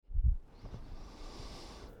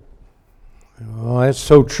Well, that's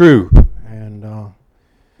so true, and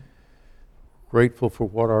grateful for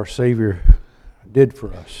what our Savior did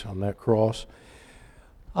for us on that cross.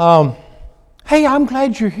 Hey, I'm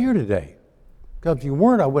glad you're here today, because if you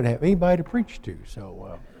weren't, I wouldn't have anybody to preach to.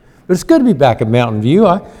 But it's good to be back at Mountain View.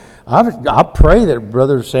 I pray that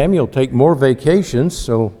Brother Samuel take more vacations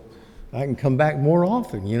so I can come back more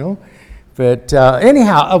often, you know. But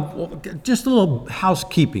anyhow, just a little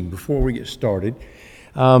housekeeping before we get started.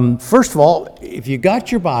 First of all, if you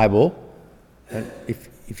got your Bible,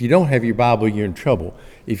 if you don't have your Bible, you're in trouble.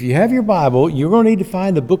 If you have your Bible, you're going to need to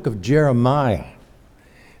find the book of Jeremiah.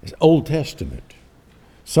 It's Old Testament,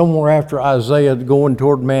 somewhere after Isaiah going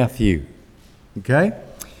toward Matthew. Okay?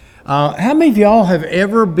 How many of y'all have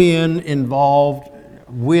ever been involved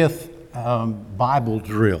with Bible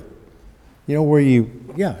drill? You know,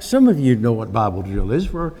 where some of you know what Bible drill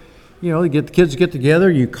is, where, you know, the kids get together,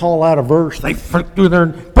 you call out a verse, they flip through there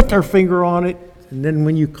and put their finger on it, and then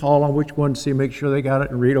when you call on which one, see, make sure they got it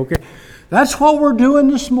and read, okay? That's what we're doing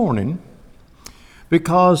this morning,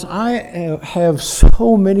 because I have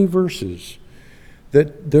so many verses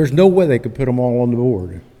that there's no way they could put them all on the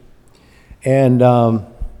board. And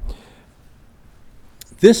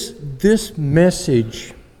this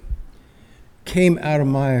message came out of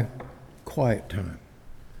my quiet time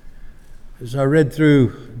as I read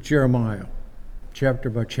through Jeremiah chapter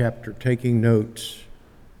by chapter, taking notes,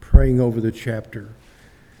 praying over the chapter.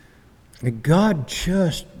 And God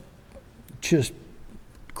just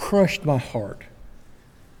crushed my heart,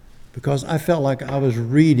 because I felt like I was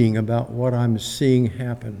reading about what I'm seeing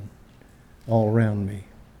happen all around me.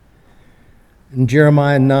 In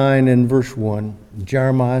Jeremiah 9 and verse 1,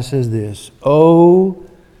 Jeremiah says this: "Oh,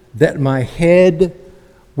 that my head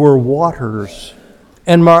were waters,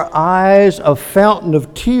 and my eyes a fountain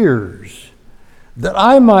of tears, that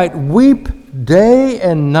I might weep day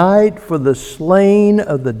and night for the slain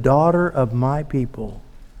of the daughter of my people."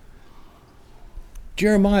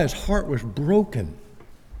 Jeremiah's heart was broken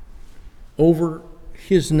over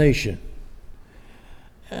his nation.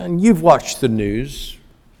 And you've watched the news.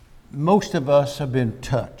 Most of us have been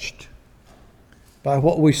touched by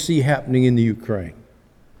what we see happening in the Ukraine.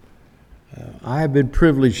 I have been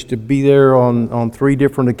privileged to be there on 3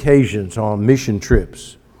 different occasions on mission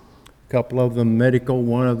trips. A couple of them medical,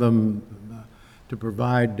 one of them to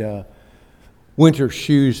provide winter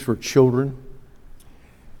shoes for children.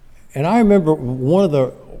 And I remember one of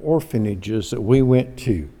the orphanages that we went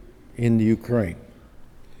to in the Ukraine.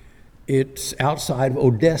 It's outside of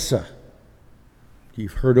Odessa.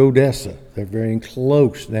 You've heard Odessa. They're very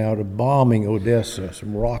close now to bombing Odessa,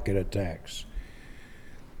 some rocket attacks.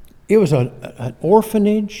 It was an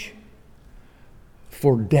orphanage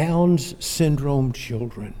for Down's syndrome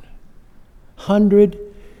children.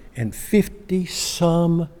 150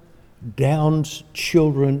 some Down's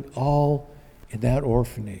children, all in that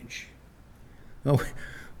orphanage.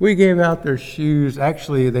 We gave out their shoes.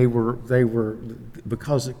 Actually, they were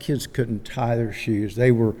because the kids couldn't tie their shoes.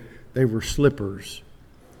 They were slippers.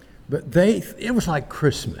 But it was like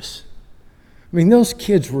Christmas. I mean, those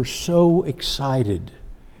kids were so excited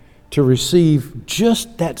to receive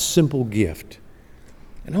just that simple gift.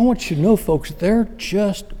 And I want you to know, folks, they're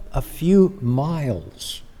just a few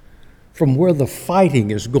miles from where the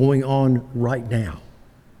fighting is going on right now.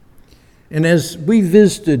 And as we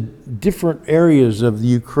visited different areas of the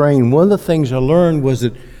Ukraine, one of the things I learned was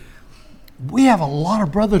that we have a lot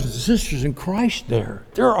of brothers and sisters in Christ there.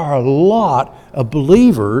 There are a lot of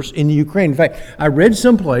believers in the Ukraine. In fact, I read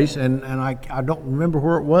someplace, and I don't remember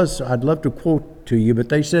where it was, so I'd love to quote to you, but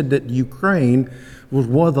they said that Ukraine was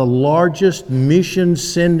one of the largest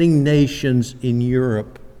mission-sending nations in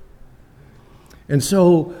Europe. And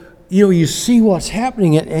so, you know, you see what's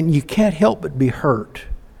happening, and you can't help but be hurt.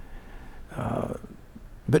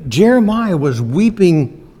 But Jeremiah was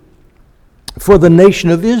weeping for the nation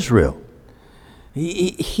of Israel.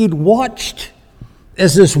 He'd watched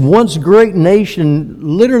as this once great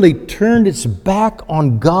nation literally turned its back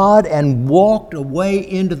on God and walked away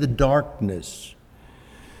into the darkness.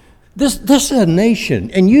 This is a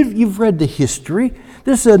nation, and you've read the history.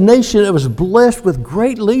 This is a nation that was blessed with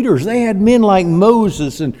great leaders. They had men like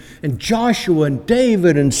Moses and Joshua and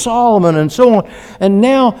David and Solomon and so on. And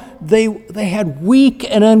now they had weak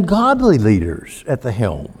and ungodly leaders at the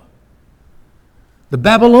helm. The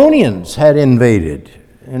Babylonians had invaded,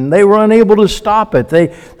 and they were unable to stop it.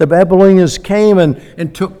 The Babylonians came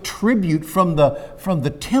and took tribute from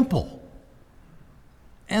the temple.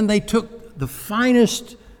 And they took the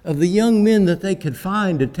finest of the young men that they could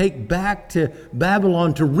find to take back to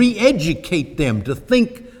Babylon to re-educate them, to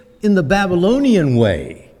think in the Babylonian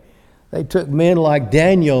way. They took men like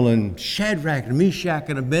Daniel and Shadrach and Meshach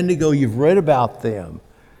and Abednego. You've read about them.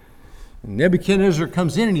 And Nebuchadnezzar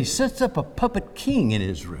comes in and he sets up a puppet king in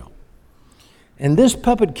Israel. And this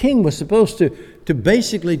puppet king was supposed to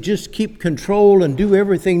basically just keep control and do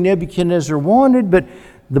everything Nebuchadnezzar wanted. But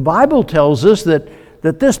the Bible tells us that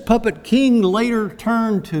this puppet king later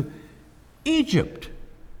turned to Egypt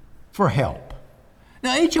for help.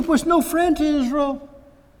 Now, Egypt was no friend to Israel.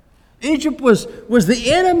 Egypt was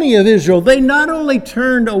the enemy of Israel. They not only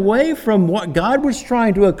turned away from what God was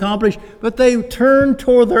trying to accomplish, but they turned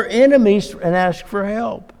toward their enemies and asked for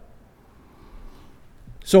help.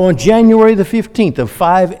 So on January the 15th of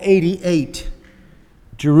 588,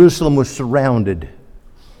 Jerusalem was surrounded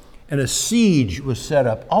and a siege was set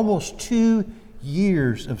up. Almost 2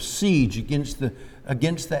 years of siege against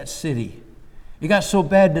that city. It got so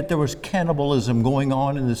bad that there was cannibalism going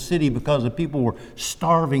on in the city because the people were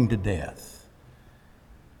starving to death.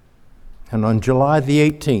 And on July the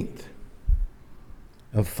 18th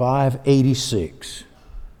of 586,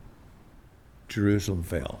 Jerusalem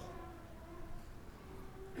fell.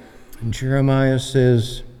 And Jeremiah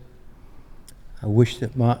says, I wish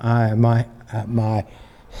that my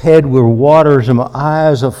head were waters and my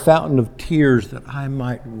eyes a fountain of tears, that I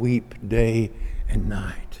might weep day and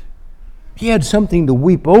night. He had something to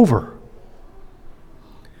weep over.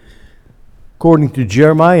 According to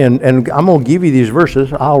Jeremiah, and I'm going to give you these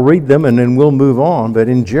verses. I'll read them and then we'll move on. But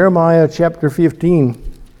in Jeremiah chapter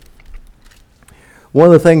 15, one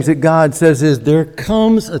of the things that God says is, there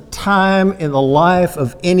comes a time in the life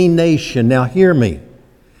of any nation. Now hear me.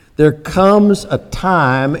 There comes a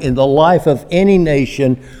time in the life of any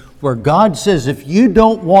nation where God says, if you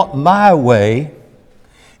don't want my way,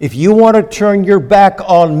 if you want to turn your back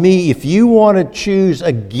on me, if you want to choose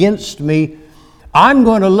against me, I'm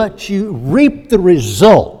going to let you reap the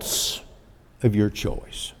results of your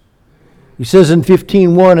choice. He says in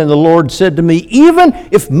 15:1, and the Lord said to me, even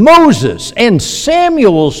if Moses and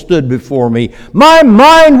Samuel stood before me, my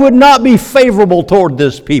mind would not be favorable toward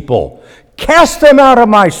this people. Cast them out of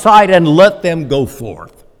my sight and let them go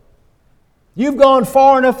forth. You've gone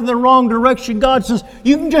far enough in the wrong direction. God says,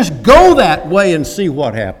 you can just go that way and see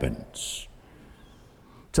what happens.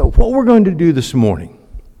 So what we're going to do this morning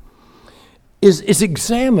is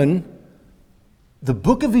examine the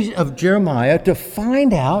book of Jeremiah to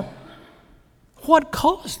find out what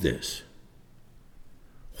caused this.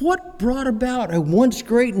 What brought about a once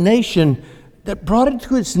great nation that brought it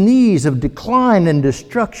to its knees of decline and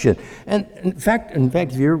destruction? And in fact,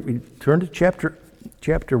 if you turn to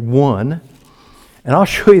chapter 1, and I'll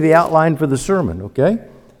show you the outline for the sermon, okay?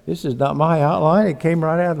 This is not my outline. It came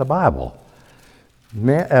right out of the Bible.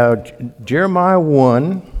 Jeremiah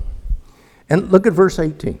 1, and look at verse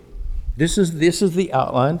 18. This is the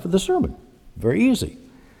outline for the sermon. Very easy.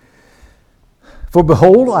 For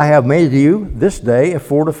behold, I have made you this day a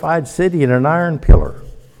fortified city and an iron pillar,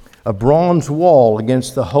 a bronze wall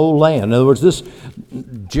against the whole land. In other words,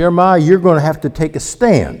 Jeremiah, you're going to have to take a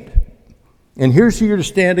stand. And here's who you're to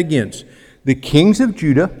stand against: the kings of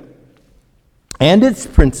Judah and its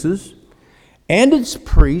princes and its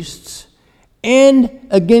priests, and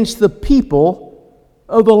against the people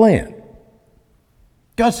of the land.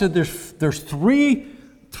 God said there's three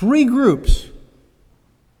groups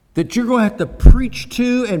that you're going to have to preach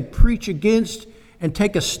to and preach against and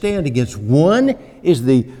take a stand against. One is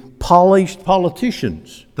the polished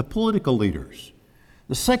politicians, the political leaders.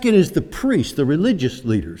 The second is the priests, the religious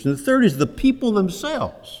leaders. And the third is the people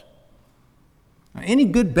themselves. Now, any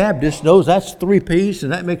good Baptist knows that's 3 P's,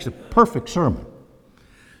 and that makes a perfect sermon.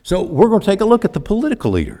 So we're going to take a look at the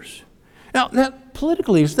political leaders. Now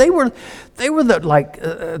political leaders, they were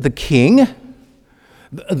the king,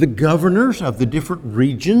 the governors of the different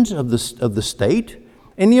regions of the state,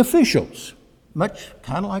 and the officials, much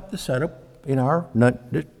kind of like the setup in our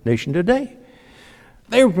nation today.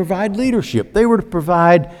 They would provide leadership. They were to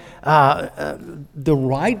provide the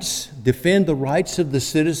rights, defend the rights of the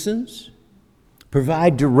citizens,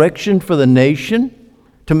 provide direction for the nation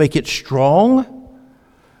to make it strong,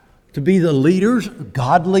 to be the leaders,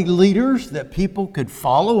 godly leaders that people could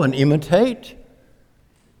follow and imitate.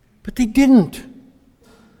 But they didn't.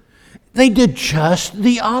 They did just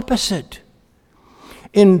the opposite.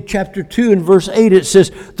 In chapter 2 and verse 8 it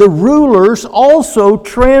says, the rulers also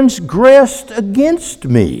transgressed against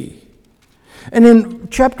me. And in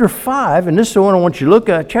chapter 5, and this is the one I want you to look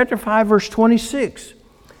at, chapter 5 verse 26,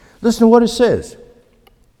 listen to what it says.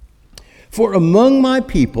 For among my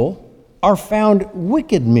people are found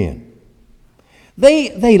wicked men.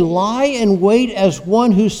 They lie in wait as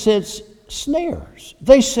one who sets snares.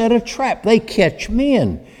 They set a trap. They catch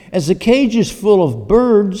men. As the cage is full of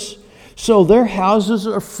birds, So their houses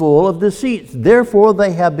are full of deceits. Therefore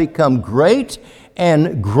they have become great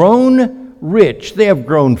and grown rich. They have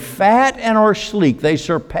grown fat and are sleek. They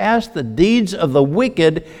surpass the deeds of the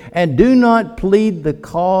wicked and do not plead the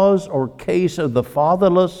cause or case of the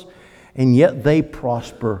fatherless, and yet they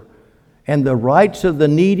prosper. And the rights of the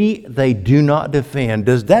needy they do not defend.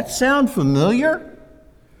 Does that sound familiar?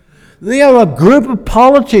 They have a group of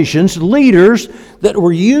politicians, leaders, that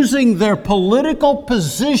were using their political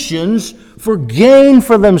positions for gain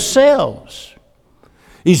for themselves.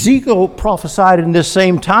 Ezekiel prophesied in this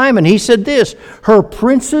same time, and he said this, "Her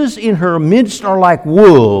princes in her midst are like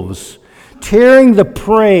wolves, tearing the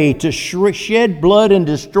prey to shed blood and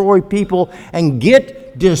destroy people and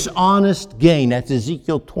get dishonest gain." That's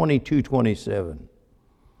Ezekiel 22:27.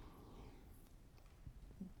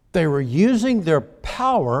 They were using their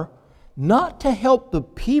power not to help the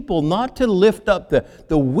people, not to lift up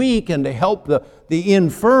the weak and to help the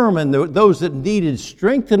infirm and those that needed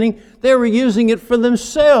strengthening. They were using it for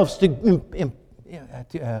themselves to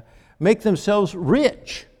make themselves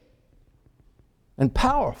rich and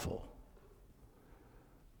powerful.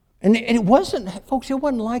 And it wasn't, folks, it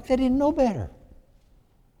wasn't like they didn't know better.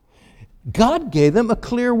 God gave them a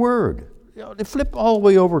clear word. Flip all the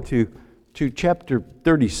way over to chapter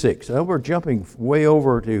 36. We're jumping way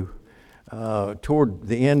over to toward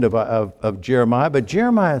the end of Jeremiah, but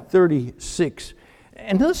Jeremiah 36,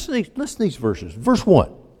 and listen to these verses. Verse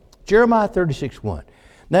 1, Jeremiah 36:1.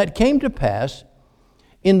 "Now it came to pass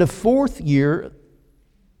in the 4th year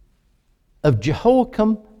of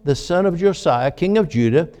Jehoiakim the son of Josiah, king of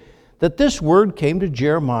Judah, that this word came to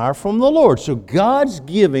Jeremiah from the Lord." So God's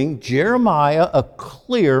giving Jeremiah a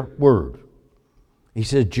clear word. He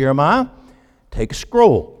says, "Jeremiah, take a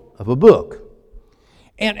scroll of a book,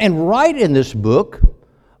 and write in this book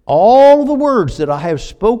all the words that I have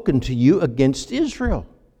spoken to you against Israel,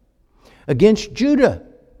 against Judah,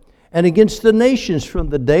 and against the nations from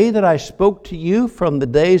the day that I spoke to you, from the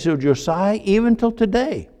days of Josiah, even till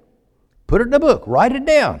today." Put it in a book. Write it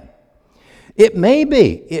down. It may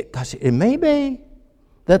be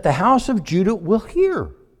that the house of Judah will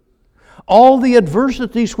hear all the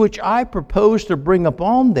adversities which I propose to bring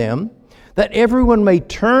upon them, that everyone may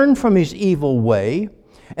turn from his evil way,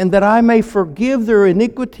 and that I may forgive their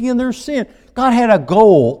iniquity and their sin. God had a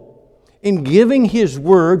goal in giving His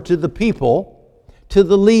word to the people, to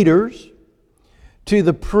the leaders, to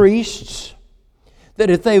the priests, that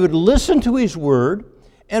if they would listen to His word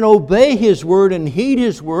and obey His word and heed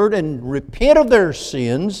His word and repent of their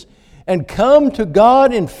sins and come to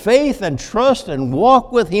God in faith and trust and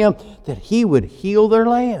walk with Him, that He would heal their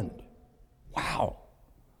land. Wow.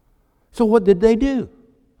 So what did they do?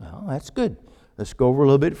 Well, that's good. Let's go over a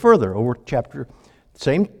little bit further, over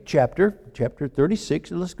same chapter 36,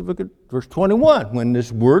 and let's look at verse 21, when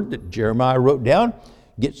this word that Jeremiah wrote down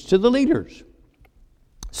gets to the leaders.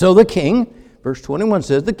 "So the king," verse 21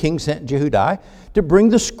 says, "the king sent Jehudi to bring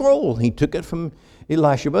the scroll. He took it from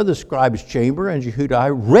Elishama, the scribe's chamber, and Jehudi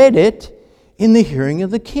read it in the hearing of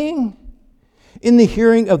the king, in the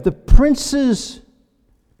hearing of the princes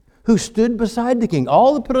who stood beside the king."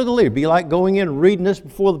 All the political leaders. Be like going in and reading this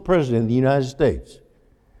before the President of the United States.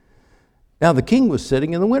 "Now the king was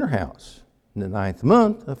sitting in the winter house. In the 9th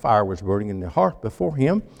month, a fire was burning in the hearth before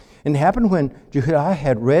him. And it happened when Jehudi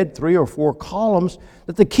had read 3 or 4 columns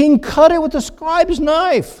that the king cut it with the scribe's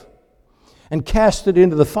knife and cast it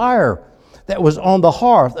into the fire that was on the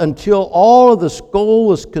hearth until all of the scroll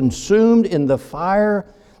was consumed in the fire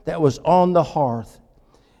that was on the hearth.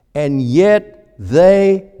 And yet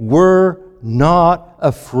they were not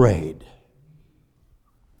afraid."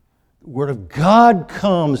 The Word of God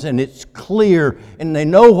comes and it's clear and they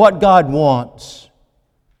know what God wants.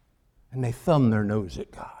 And they thumb their nose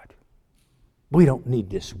at God. We don't need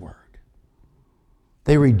this word.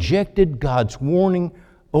 They rejected God's warning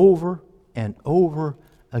over and over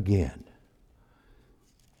again.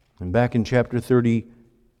 And back in chapter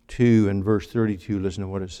 32 and verse 32, listen to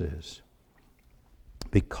what it says.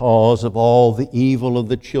 "Because of all the evil of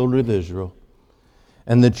the children of Israel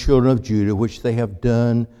and the children of Judah, which they have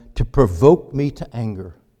done to provoke me to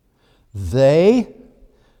anger, they,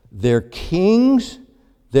 their kings,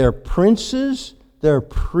 their princes, their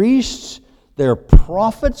priests, their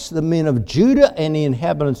prophets, the men of Judah and the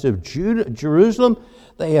inhabitants of Jerusalem,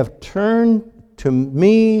 they have turned to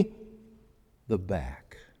me the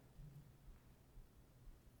back."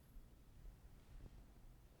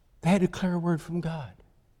 They had a clear word from God.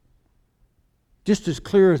 Just as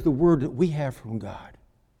clear as the word that we have from God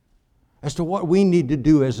as to what we need to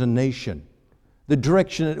do as a nation, the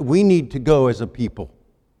direction that we need to go as a people.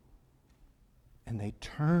 And they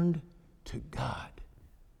turned to God.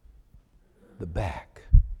 the back.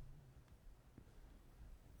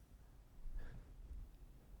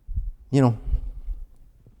 You know,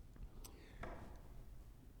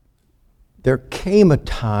 there came a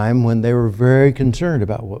time when they were very concerned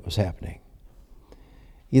about what was happening.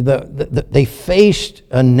 They faced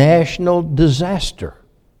a national disaster.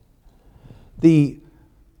 The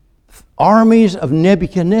armies of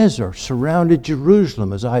Nebuchadnezzar surrounded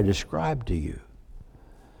Jerusalem, as I described to you.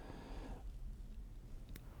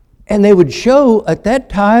 And they would show at that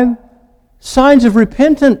time signs of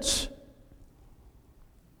repentance.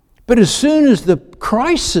 But as soon as the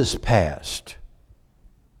crisis passed,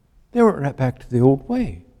 they went right back to the old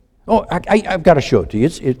way. Oh, I've got to show it to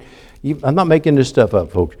you. I'm not making this stuff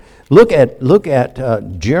up, folks. Look at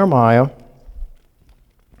Jeremiah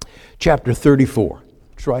chapter 34.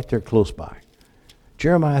 It's right there close by.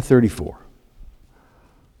 Jeremiah 34.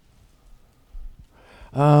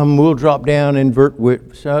 We'll drop down in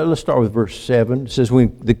let's start with verse 7. It says,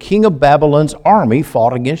 when the king of Babylon's army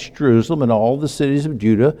fought against Jerusalem and all the cities of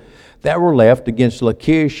Judah that were left, against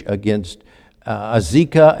Lachish, against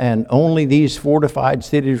Azekah, and only these fortified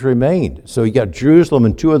cities remained. So you got Jerusalem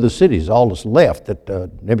and two other cities, all that's left that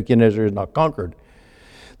Nebuchadnezzar has not conquered.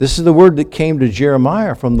 This is the word that came to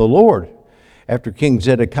Jeremiah from the Lord after King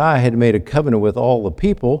Zedekiah had made a covenant with all the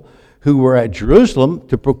people who were at Jerusalem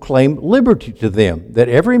to proclaim liberty to them, that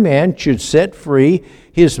every man should set free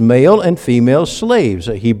his male and female slaves,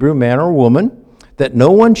 a Hebrew man or woman, that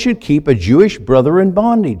no one should keep a Jewish brother in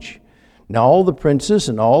bondage. Now all the princes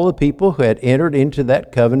and all the people who had entered into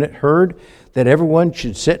that covenant heard that everyone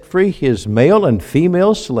should set free his male and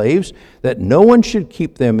female slaves, that no one should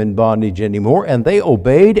keep them in bondage anymore, and they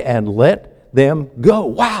obeyed and let them go.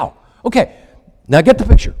 Wow. Okay, now get the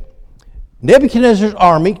picture. Nebuchadnezzar's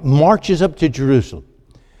army marches up to Jerusalem.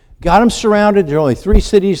 Got them surrounded. There are only 3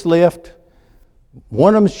 cities left.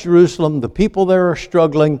 One of them is Jerusalem. The people there are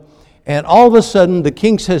struggling. And all of a sudden, the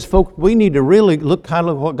king says, folks, we need to really look kind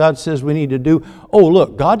of what God says we need to do. Oh,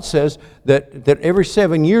 look, God says that every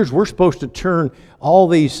 7 years we're supposed to turn all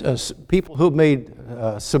these people who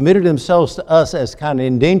have submitted themselves to us as kind of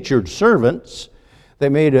indentured servants. They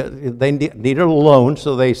needed a loan,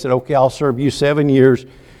 so they said, okay, I'll serve you 7 years.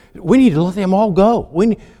 We need to let them all go.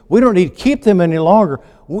 We don't need to keep them any longer.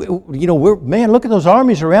 Man, look at those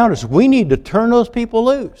armies around us. We need to turn those people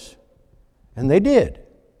loose. And they did.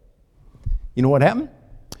 You know what happened?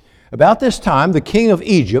 About this time, the king of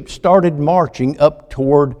Egypt started marching up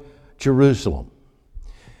toward Jerusalem.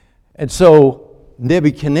 And so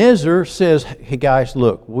Nebuchadnezzar says, hey guys,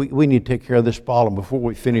 look, we need to take care of this problem before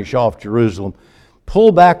we finish off Jerusalem.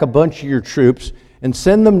 Pull back a bunch of your troops and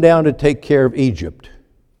send them down to take care of Egypt.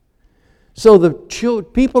 So the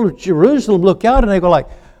people of Jerusalem look out and they go like,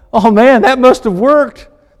 oh man, that must have worked.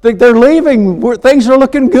 They're leaving. Things are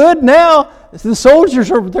looking good now. The soldiers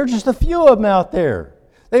they're just a few of them out there.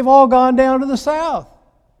 They've all gone down to the south.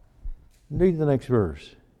 Read the next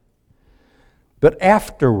verse. But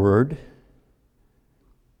afterward,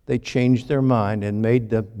 they changed their mind and made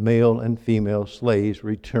the male and female slaves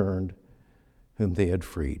returned whom they had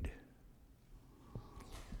freed.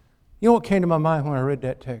 You know what came to my mind when I read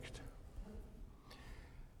that text?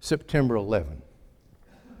 September 11.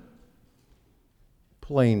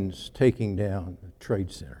 Planes taking down the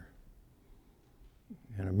Trade Center.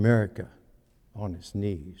 And America on its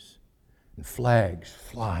knees. And flags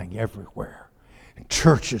flying everywhere. And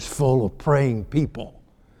churches full of praying people.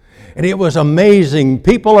 And it was amazing.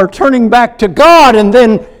 People are turning back to God, and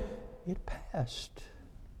then it passed.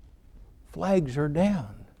 Flags are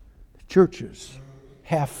down. The churches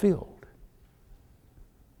half filled.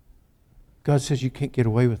 God says you can't get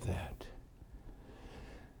away with that.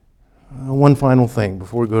 One final thing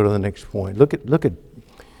before we go to the next point. Look at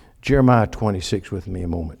Jeremiah 26 with me a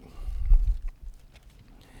moment.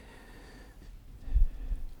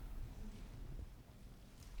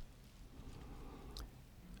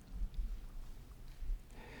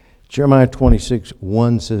 Jeremiah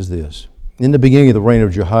 26:1 says this. In the beginning of the reign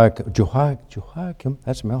of Jehoiakim,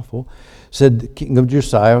 that's a mouthful, said the king of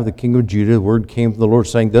Josiah, the king of Judah, the word came from the Lord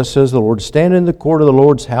saying, thus says the Lord, stand in the court of the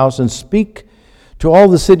Lord's house and speak to all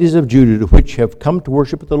the cities of Judah to which have come to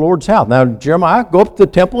worship at the Lord's house. Now, Jeremiah, go up to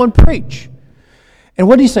the temple and preach. And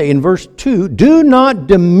what did he say in verse 2? Do not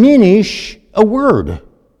diminish a word.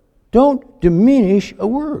 Don't diminish a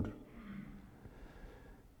word.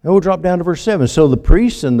 And we'll drop down to verse 7. So the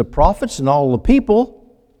priests and the prophets and all the people,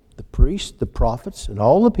 the priests, the prophets, and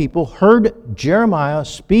all the people heard Jeremiah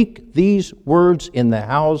speak these words in the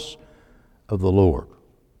house of the Lord.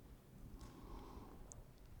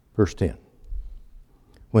 Verse 10.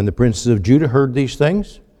 When the princes of Judah heard these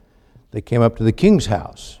things, they came up to the king's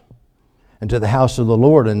house into the house of the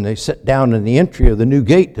Lord, and they sat down in the entry of the new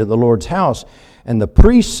gate to the Lord's house. And the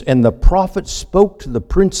priests and the prophets spoke to the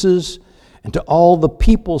princes and to all the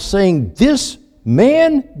people, saying, "This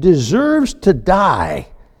man deserves to die,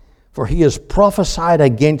 for he has prophesied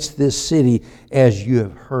against this city, as you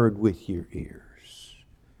have heard with your ears."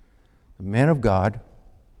 The man of God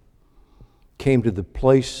came to the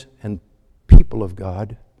place and people of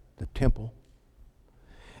God, the temple,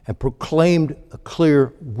 and proclaimed a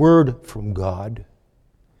clear word from God.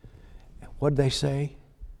 And what did they say?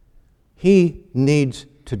 He needs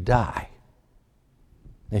to die.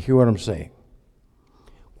 Now hear what I'm saying.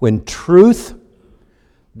 When truth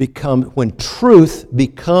becomes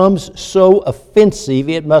so offensive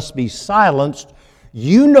it must be silenced,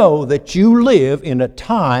 you know that you live in a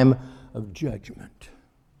time of judgment.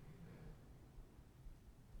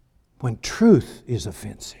 When truth is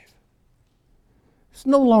offensive. It's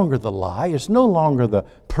no longer the lie. It's no longer the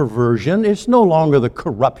perversion. It's no longer the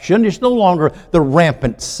corruption. It's no longer the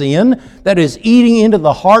rampant sin that is eating into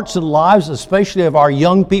the hearts and lives, especially of our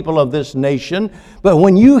young people of this nation. But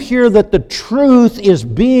when you hear that the truth is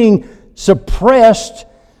being suppressed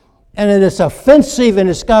and it is offensive and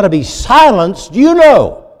it's got to be silenced, you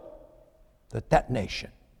know that that nation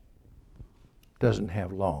doesn't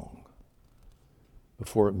have long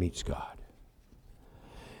before it meets God.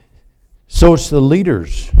 So it's the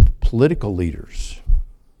leaders, political leaders,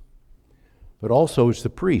 but also it's the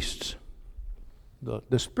priests,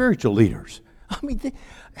 the spiritual leaders. I mean,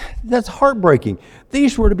 that's heartbreaking.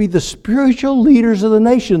 These were to be the spiritual leaders of the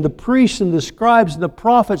nation, the priests and the scribes and the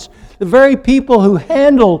prophets, the very people who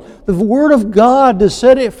handle the Word of God to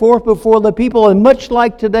set it forth before the people. And much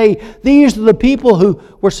like today, these are the people who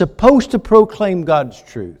were supposed to proclaim God's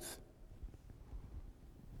truth.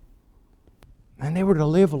 And they were to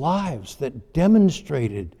live lives that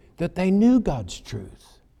demonstrated that they knew God's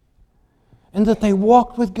truth and that they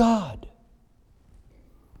walked with God.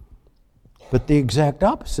 But the exact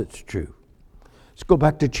opposite's true. Let's go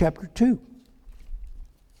back to chapter 2.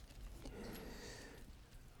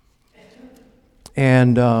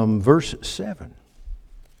 And verse 7.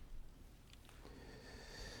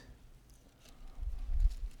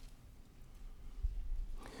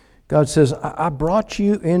 God says, "I brought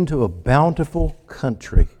you into a bountiful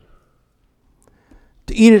country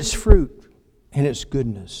to eat its fruit and its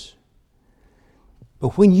goodness.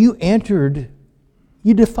 But when you entered,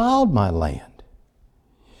 you defiled my land.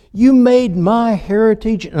 You made my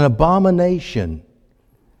heritage an abomination.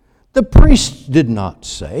 The priests did not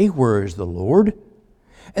say, 'Where is the Lord?'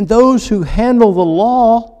 And those who handle the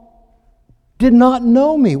law did not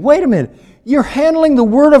know me." Wait a minute. You're handling the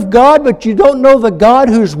Word of God, but you don't know the God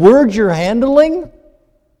whose words you're handling?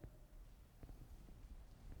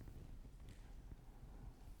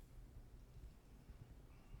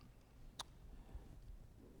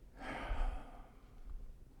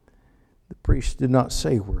 The priests did not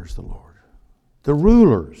say, "Where's the Lord?" The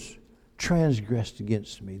rulers transgressed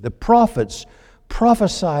against me. The prophets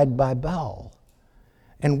prophesied by Baal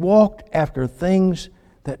and walked after things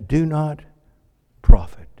that do not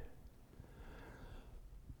profit.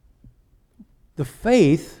 The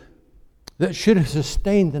faith that should have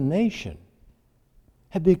sustained the nation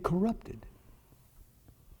had been corrupted.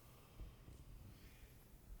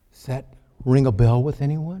 Does that ring a bell with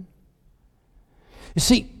anyone? You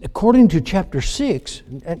see, according to chapter 6,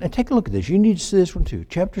 and take a look at this. You need to see this one too.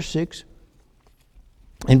 Chapter 6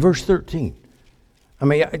 and verse 13. I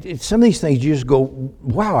mean, some of these things you just go,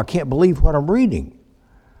 wow, I can't believe what I'm reading.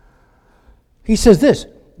 He says this,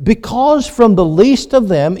 "Because from the least of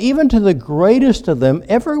them, even to the greatest of them,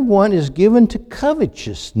 everyone is given to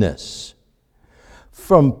covetousness.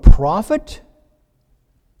 From prophet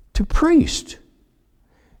to priest,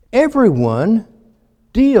 everyone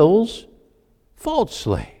deals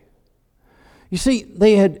falsely." You see,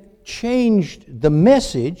 they had changed the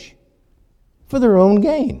message for their own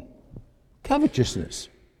gain. Covetousness.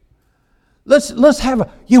 Let's have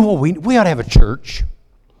we ought to have a church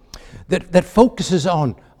that focuses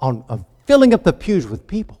on filling up the pews with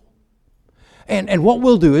people. And what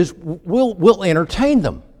we'll do is we'll entertain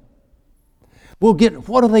them. We'll get,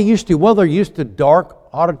 what are they used to? Well, they're used to dark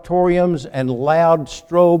auditoriums and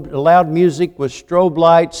loud music with strobe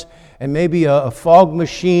lights and maybe a fog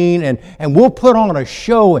machine, and we'll put on a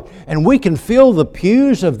show, and we can fill the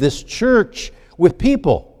pews of this church with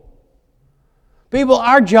people. People,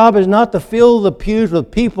 our job is not to fill the pews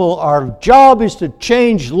with people. Our job is to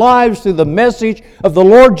change lives through the message of the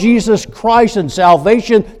Lord Jesus Christ and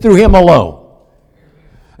salvation through Him alone.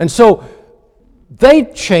 And so they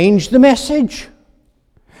changed the message.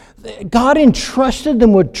 God entrusted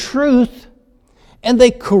them with truth, And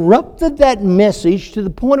they corrupted that message to the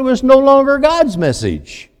point it was no longer God's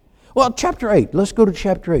message. Well, chapter 8, let's go to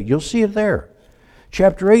chapter 8. You'll see it there.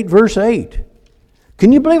 Chapter 8, verse 8.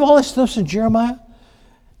 Can you believe all this stuff's in Jeremiah?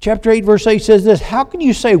 Chapter 8, verse 8 says this, how can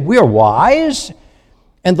you say we're wise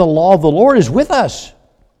and the law of the Lord is with us?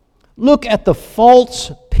 Look at the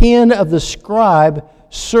false pen of the scribe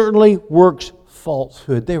certainly works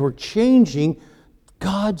falsehood. They were changing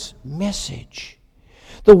God's message.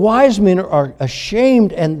 The wise men are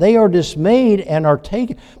ashamed and they are dismayed and are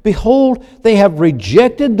taken. Behold, they have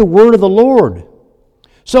rejected the word of the Lord.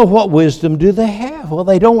 So what wisdom do they have? Well,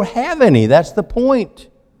 they don't have any. That's the point.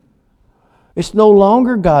 It's no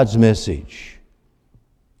longer God's message.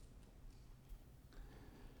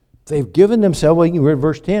 They've given themselves, well, you can read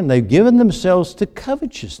verse 10, they've given themselves to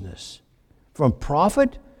covetousness. From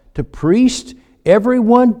prophet to priest,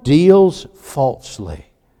 everyone deals falsely.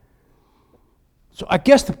 So I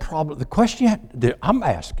guess the question that I'm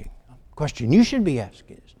asking, the question you should be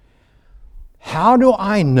asking is, how do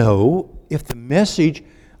I know if the message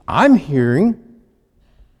I'm hearing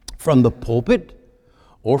from the pulpit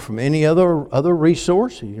or from any other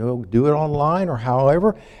resource, do it online or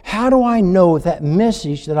however, how do I know if that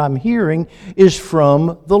message that I'm hearing is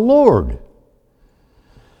from the Lord?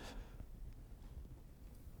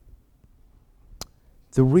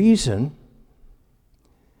 The reason,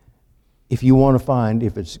 if you want to find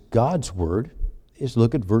if it's God's word, is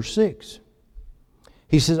look at verse 6.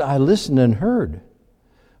 He says, I listened and heard,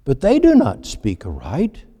 but they do not speak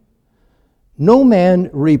aright. No man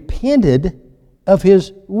repented of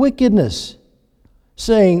his wickedness,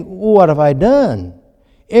 saying, what have I done?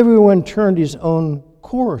 Everyone turned his own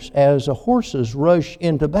course as the horses rush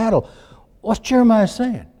into battle. What's Jeremiah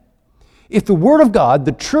saying? If the Word of God,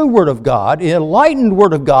 the true Word of God, the enlightened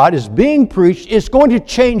Word of God is being preached, it's going to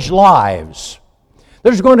change lives.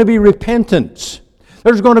 There's going to be repentance.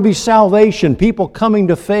 There's going to be salvation, people coming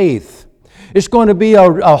to faith. It's going to be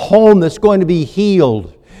a home that's going to be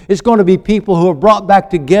healed. It's going to be people who are brought back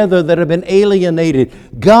together that have been alienated.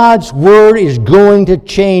 God's Word is going to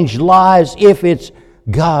change lives if it's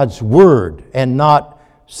God's Word and not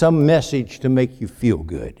some message to make you feel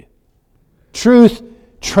good. Truth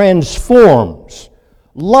transforms.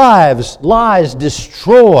 Lies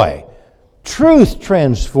destroy. Truth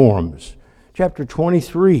transforms. Chapter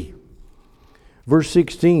 23, verse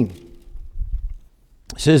 16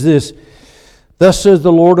 says this, thus says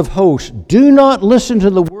the Lord of hosts, do not listen to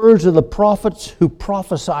the words of the prophets who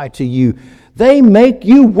prophesy to you. They make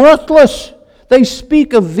you worthless. They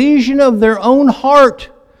speak a vision of their own heart,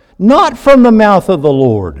 not from the mouth of the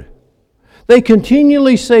Lord. They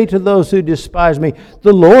continually say to those who despise me,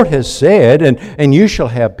 the Lord has said, and you shall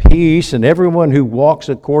have peace. And everyone who walks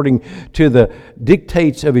according to the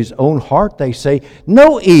dictates of his own heart, they say,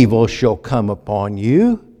 no evil shall come upon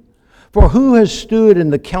you. For who has stood in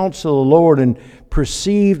the counsel of the Lord and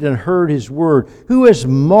perceived and heard His word? Who has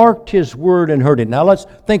marked His word and heard it? Now let's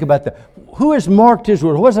think about that. Who has marked His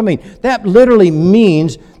word? What does that mean? That literally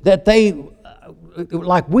means that they,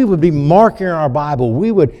 like we would be marking our Bible,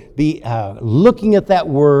 we would be looking at that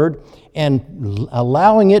word and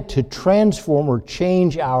allowing it to transform or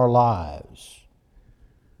change our lives,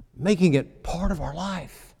 making it part of our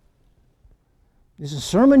life. Is a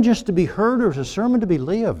sermon just to be heard, or is a sermon to be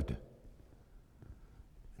lived?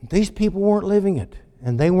 These people weren't living it,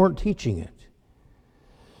 and they weren't teaching it.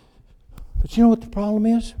 But you know what the problem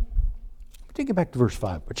is? Take it back to verse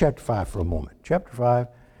 5, or chapter 5 for a moment. Chapter 5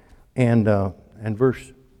 and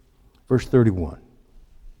verse 31.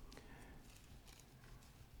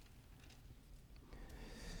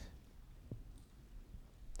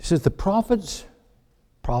 It says, the prophets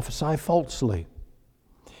prophesy falsely,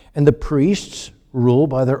 and the priests rule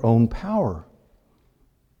by their own power.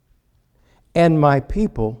 And my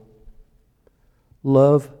people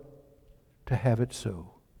love to have it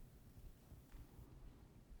so.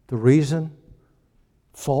 The reason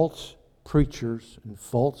false preachers and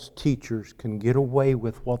false teachers can get away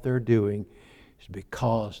with what they're doing is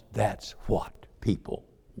because that's what people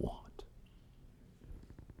want.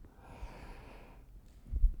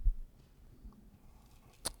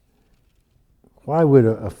 Why would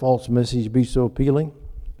a false message be so appealing?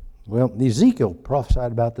 Well, Ezekiel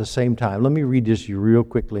prophesied about the same time. Let me read this to you real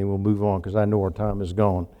quickly and we'll move on because I know our time is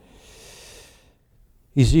gone.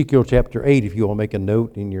 Ezekiel chapter 8, if you will make a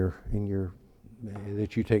note in your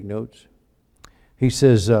that you take notes. He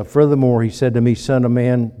says, furthermore, he said to me, son of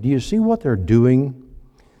man, do you see what they're doing?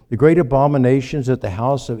 The great abominations that the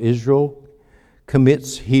house of Israel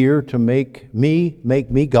commits here to make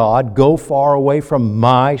me God, go far away from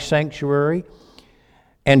my sanctuary.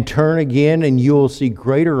 and turn again, and you will see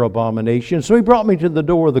greater abominations. So he brought me to the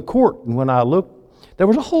door of the court, and when I looked, there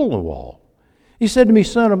was a hole in the wall. He said to me,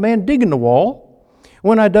 Son of man, dig in the wall.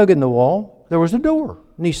 When I dug in the wall, there was a door.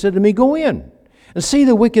 And he said to me, Go in and see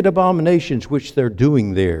the wicked abominations which they're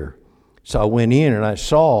doing there. So I went in, and I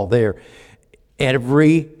saw there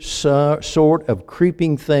every sort of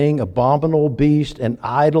creeping thing, abominable beast, and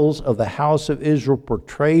idols of the house of Israel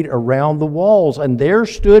portrayed around the walls. And there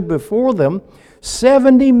stood before them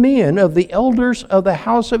 70 men of the elders of the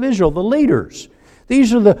house of Israel, the leaders.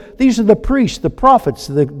 These are the priests, the prophets,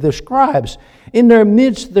 the scribes. In their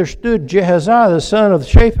midst there stood Jehaziah, the son of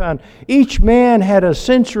Shaphan. Each man had a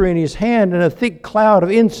censer in his hand and a thick cloud of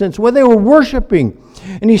incense, where they were worshiping.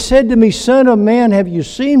 And he said to me, Son of man, have you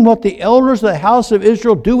seen what the elders of the house of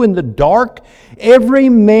Israel do in the dark? Every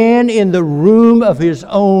man in the room of his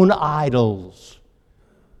own idols.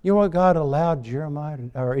 You know what God allowed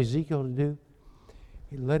Ezekiel to do?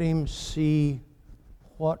 He let him see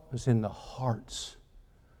what was in the hearts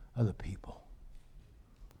of the people.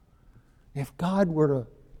 If God were to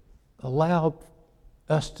allow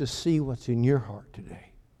us to see what's in your heart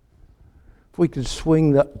today, if we could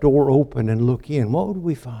swing that door open and look in, what would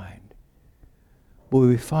we find? Would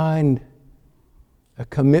we find a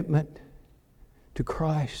commitment to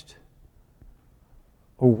Christ,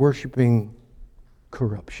 or worshiping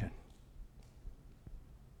corruption?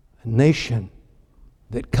 A nation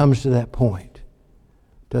that comes to that point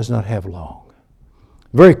does not have long.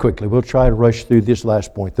 Very quickly, we'll try to rush through this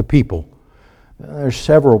last point, the people. There's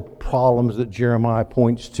several problems that Jeremiah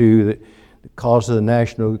points to that cause the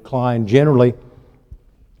national decline. Generally,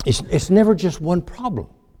 it's never just one problem.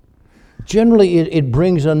 Generally, it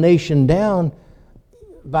brings a nation down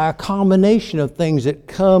by a combination of things that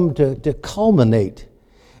come to culminate.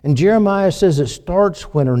 And Jeremiah says it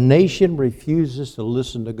starts when a nation refuses to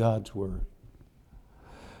listen to God's word.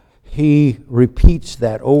 He repeats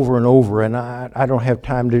that over and over, and I don't have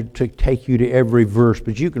time to take you to every verse,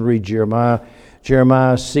 but you can read Jeremiah.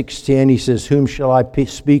 Jeremiah 6:10, he says, Whom shall I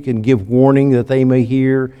speak and give warning that they may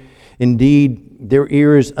hear? Indeed, their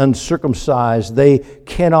ear is uncircumcised. They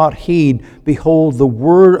cannot heed. Behold, the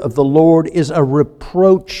word of the Lord is a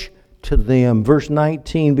reproach to them. Verse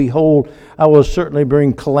 19, Behold, I will certainly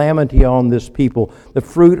bring calamity on this people, the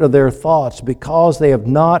fruit of their thoughts, because they have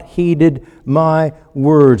not heeded my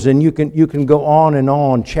words. And you can go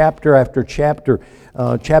on, chapter after chapter.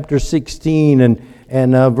 Chapter 16 and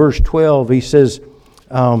verse 12, he says,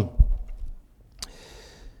 And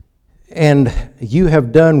you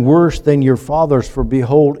have done worse than your fathers, for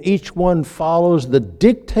behold, each one follows the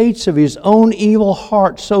dictates of his own evil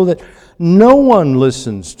heart, so that no one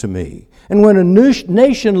listens to me. And when a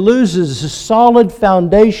nation loses the solid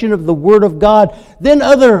foundation of the Word of God, then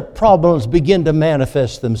other problems begin to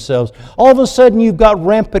manifest themselves. All of a sudden, you've got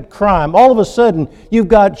rampant crime. All of a sudden, you've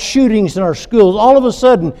got shootings in our schools. All of a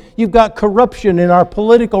sudden, you've got corruption in our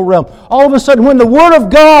political realm. All of a sudden, when the Word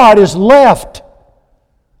of God is left,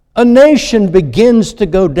 a nation begins to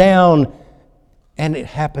go down, and it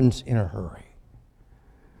happens in a hurry.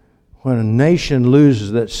 When a nation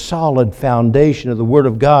loses that solid foundation of the Word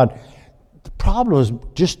of God, the problems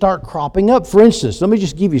just start cropping up. For instance, let me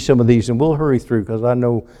just give you some of these, and we'll hurry through because I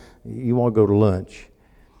know you want to go to lunch.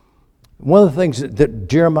 One of the things that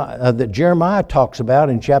Jeremiah talks about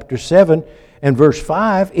in chapter 7 and verse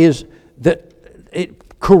 5 is that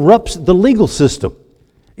it corrupts the legal system.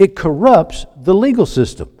 It corrupts the legal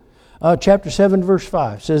system. Chapter 7 verse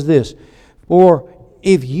 5 says this, For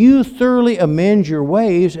if you thoroughly amend your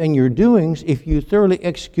ways and your doings, if you thoroughly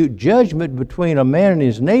execute judgment between a man and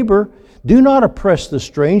his neighbor, do not oppress the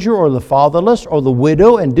stranger or the fatherless or the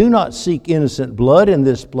widow, and do not seek innocent blood in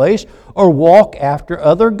this place or walk after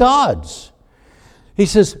other gods. He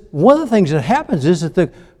says one of the things that happens is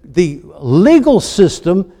that the legal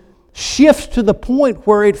system shifts to the point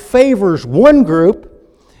where it favors one group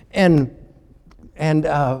and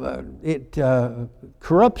it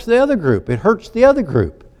corrupts the other group. It hurts the other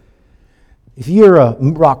group. If you're a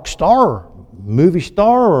rock star or movie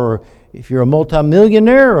star, or if you're a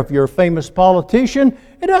multimillionaire, or if you're a famous politician,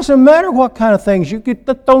 it doesn't matter what kind of things. You get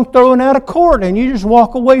thrown out of court and you just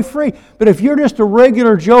walk away free. But if you're just a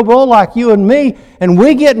regular Joe Blow like you and me, and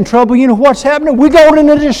we get in trouble, you know what's happening? We go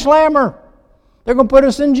into the slammer. They're going to put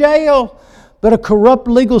us in jail. But a corrupt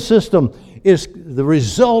legal system is the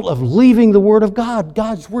result of leaving the Word of God.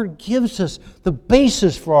 God's Word gives us the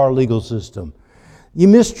basis for our legal system. You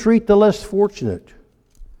mistreat the less fortunate,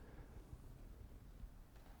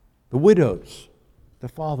 the widows, the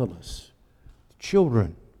fatherless, the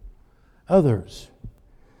children, others.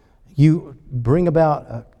 You bring about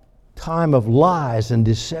a time of lies and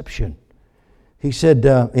deception. He said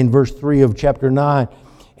in verse 3 of chapter 9,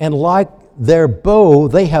 and like their bow,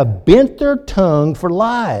 they have bent their tongue for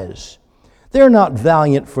lies. They're not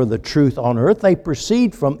valiant for the truth on earth. They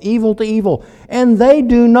proceed from evil to evil, and they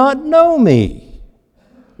do not know me.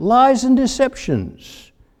 Lies and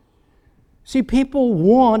deceptions. See, people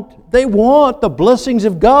want the blessings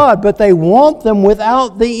of God, but they want them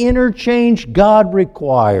without the interchange God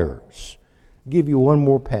requires. I'll give you one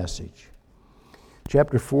more passage.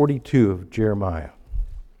 Chapter 42 of Jeremiah.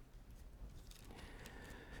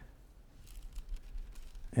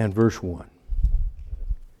 And verse 1.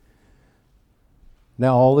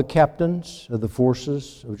 Now all the captains of the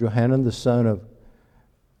forces of Johanan, the son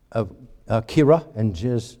of Kira, and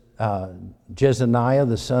Jezaniah,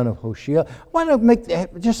 the son of Hoshea. Why not make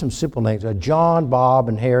just some simple names? John, Bob,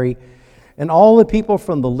 and Harry. And all the people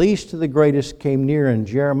from the least to the greatest came near, and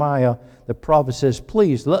Jeremiah, the prophet, says,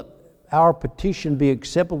 please let our petition be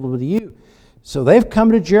acceptable to you. So they've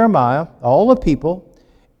come to Jeremiah, all the people,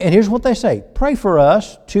 and here's what they say. Pray for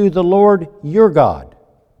us to the Lord your God.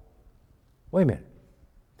 Wait a minute.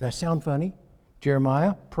 Does that sound funny?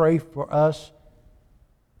 Jeremiah, pray for us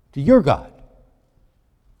to your God.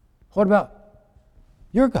 What about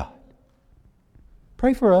your God?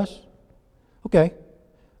 Pray for us. Okay,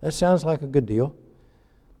 that sounds like a good deal.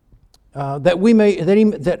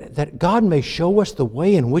 That God may show us the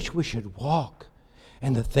way in which we should walk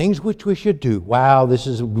and the things which we should do. Wow,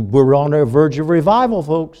 we're on the verge of revival,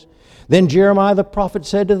 folks. Then Jeremiah the prophet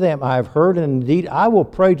said to them, I have heard, and indeed I will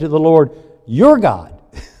pray to the Lord your God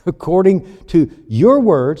according to your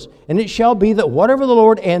words, and it shall be that whatever the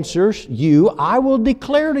Lord answers you, I will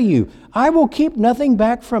declare to you. I will keep nothing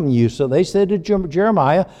back from you. So they said to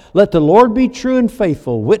Jeremiah, let the Lord be true and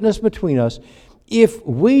faithful, witness between us. If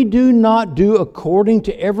we do not do according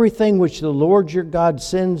to everything which the Lord your God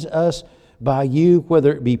sends us by you,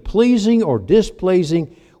 whether it be pleasing or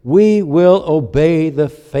displeasing, we will obey the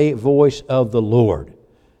voice of the Lord,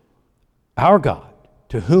 our God,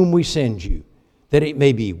 to whom we send you, that it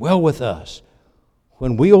may be well with us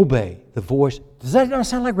when we obey the voice. Does that not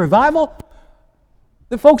sound like revival?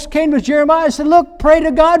 The folks came to Jeremiah and said, look, pray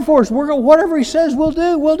to God for us. Whatever He says we'll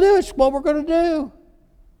do. We'll do. It's what we're going to do.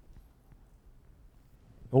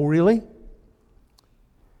 Oh, really?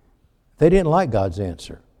 They didn't like God's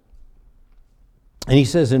answer. And He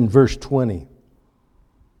says in verse 20,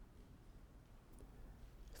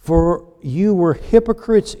 for you were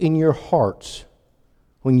hypocrites in your hearts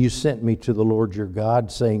when you sent me to the Lord your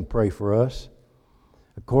God, saying, pray for us.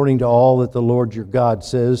 According to all that the Lord your God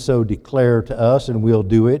says, so declare to us, and we'll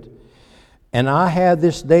do it. And I have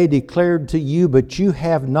this day declared to you, but you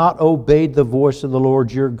have not obeyed the voice of the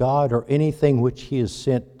Lord your God, or anything which He has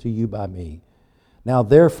sent to you by me. Now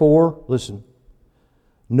therefore, listen,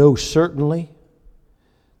 know certainly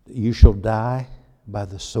that you shall die by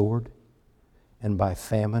the sword, and by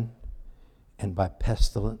famine, and by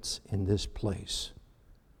pestilence in this place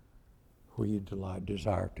where you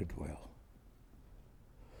desire to dwell.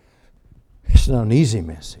 It's not an easy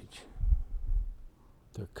message.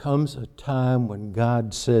 There comes a time when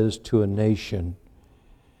God says to a nation,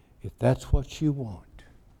 if that's what you want,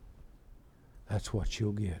 that's what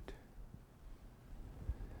you'll get.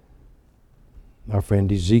 Our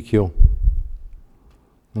friend Ezekiel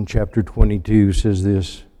in chapter 22 says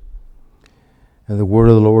this, and the word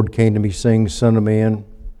of the Lord came to me, saying, Son of man,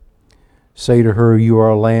 say to her, you are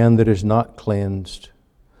a land that is not cleansed,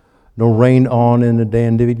 nor reign on in the day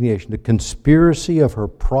of indignation. The conspiracy of her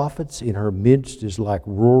prophets in her midst is like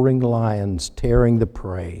roaring lions tearing the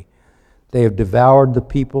prey. They have devoured the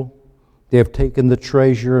people. They have taken the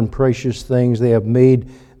treasure and precious things. They have made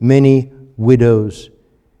many widows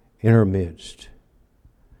in her midst.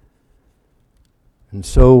 And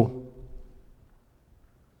so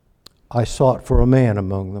I sought for a man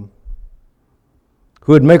among them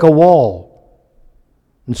who would make a wall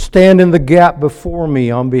and stand in the gap before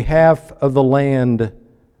me on behalf of the land,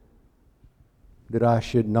 that I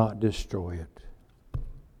should not destroy it.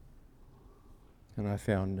 And I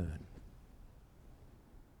found none.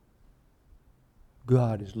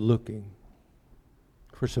 God is looking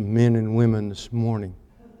for some men and women this morning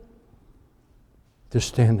to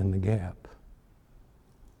stand in the gap.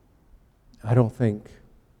 I don't think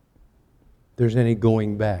there's any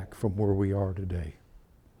going back from where we are today.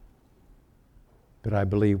 But I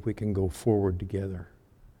believe we can go forward together,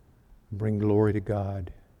 bring glory to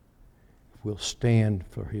God. We'll stand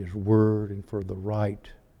for His Word and for the right,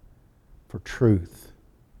 for truth.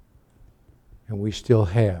 And we still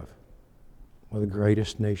have one of the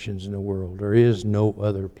greatest nations in the world. There is no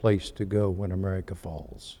other place to go when America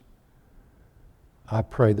falls. I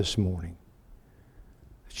pray this morning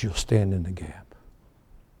that you'll stand in the gap.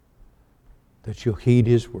 that you'll heed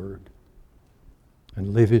His word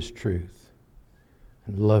and live His truth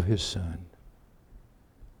and love His Son,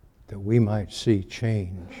 that we might see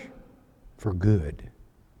change for good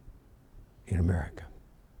in America.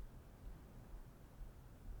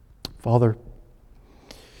 Father,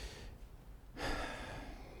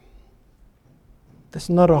 that's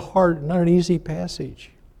not an easy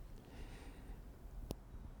passage.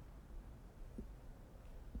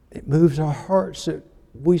 It moves our hearts that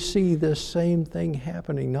we see the same thing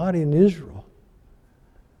happening, not in Israel,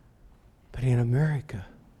 but in America.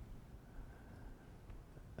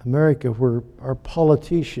 America, where our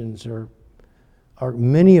politicians are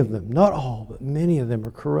many of them, not all, but many of them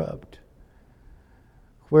are corrupt.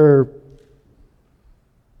 Where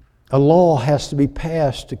a law has to be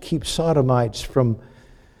passed to keep sodomites from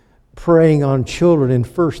preying on children in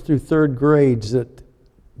 1st through 3rd grades, that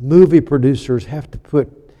movie producers have to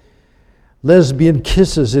put lesbian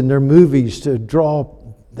kisses in their movies to draw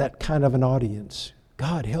that kind of an audience.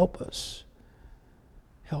 God, help us.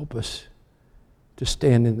 Help us to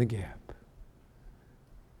stand in the gap.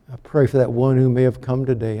 I pray for that one who may have come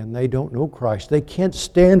today and they don't know Christ. They can't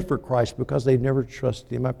stand for Christ because they've never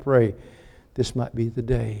trusted Him. I pray this might be the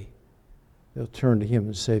day they'll turn to Him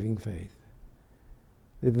in saving faith.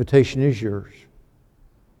 The invitation is yours.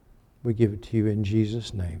 We give it to you in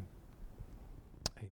Jesus' name.